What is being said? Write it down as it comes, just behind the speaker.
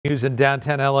News in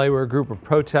downtown LA, where a group of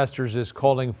protesters is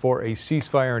calling for a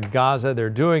ceasefire in Gaza. They're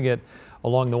doing it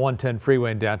along the 110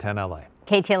 freeway in downtown LA.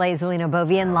 KTLA's Ellina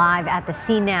Abovian live at the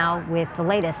scene now with the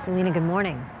latest. Ellina, good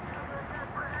morning.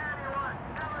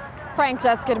 Frank,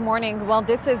 Jess, good morning. Well,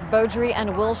 this is Beaudry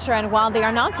and Wilshire, and while they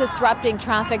are not disrupting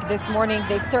traffic this morning,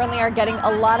 they certainly are getting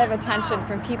a lot of attention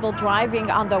from people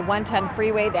driving on the 110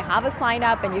 freeway. They have a sign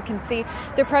up, and you can see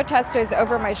the protesters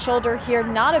over my shoulder here.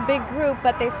 Not a big group,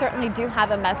 but they certainly do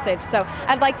have a message. So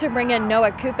I'd like to bring in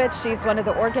Noah Kupich. She's one of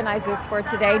the organizers for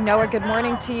today. Noah, good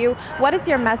morning to you. What is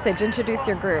your message? Introduce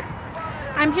your group.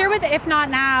 I'm here with If Not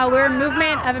Now. We're a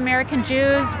movement of American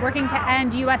Jews working to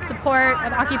end U.S. support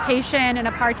of occupation and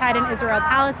apartheid in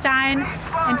Israel-Palestine.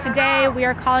 And today we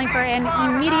are calling for an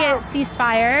immediate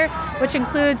ceasefire, which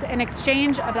includes an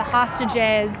exchange of the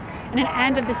hostages and an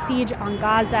end of the siege on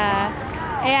Gaza.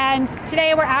 And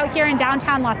today we're out here in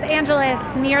downtown Los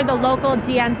Angeles near the local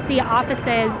DNC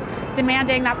offices,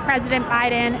 demanding that President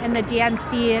Biden and the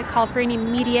DNC call for an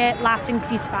immediate, lasting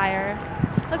ceasefire.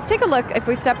 Let's take a look if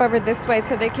we step over this way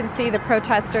so they can see the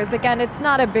protesters. Again, it's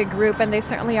not a big group, and they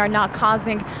certainly are not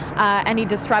causing any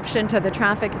disruption to the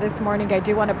traffic this morning. I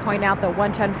do want to point out the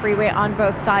 110 freeway on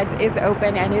both sides is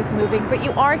open and is moving, but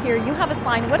you are here. You have a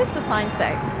sign. What does the sign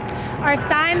say? Our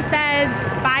sign says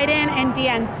Biden and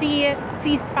DNC,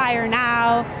 ceasefire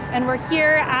now, and we're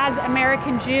here as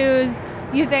American Jews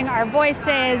using our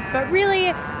voices, but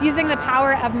really using the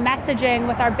power of messaging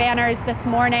with our banners this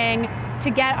morning to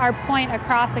get our point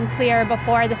across and clear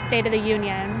before the State of the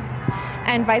Union.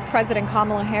 And Vice President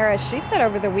Kamala Harris, she said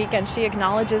over the weekend she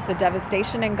acknowledges the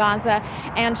devastation in Gaza,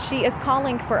 and she is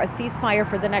calling for a ceasefire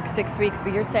for the next 6 weeks,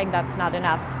 but you're saying that's not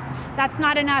enough. That's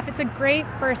not enough. It's a great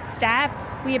first step.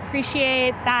 We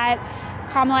appreciate that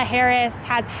Kamala Harris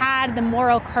has had the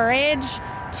moral courage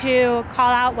to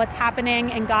call out what's happening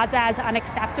in Gaza as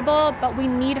unacceptable, but we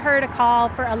need her to call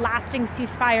for a lasting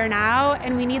ceasefire now,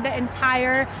 and we need the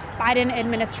entire Biden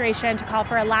administration to call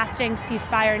for a lasting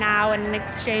ceasefire now and an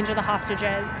exchange of the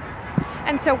hostages.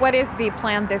 And so what is the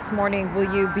plan this morning?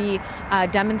 Will you be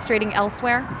demonstrating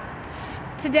elsewhere?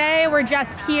 Today, we're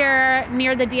just here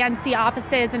near the DNC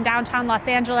offices in downtown Los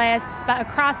Angeles, but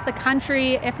across the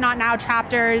country, If Not Now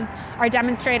chapters are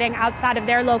demonstrating outside of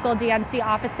their local DNC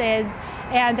offices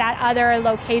and at other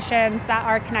locations that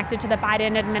are connected to the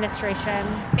Biden administration.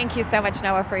 Thank you so much,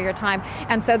 Noah, for your time.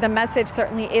 And so the message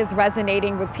certainly is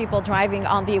resonating with people driving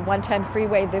on the 110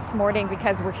 freeway this morning,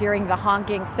 because we're hearing the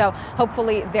honking. So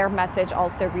hopefully their message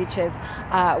also reaches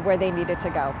where they needed to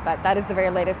go. But that is the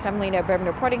very latest. I'm Ellina Abovian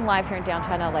reporting live here in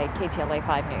downtown LA, KTLA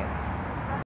 5 News.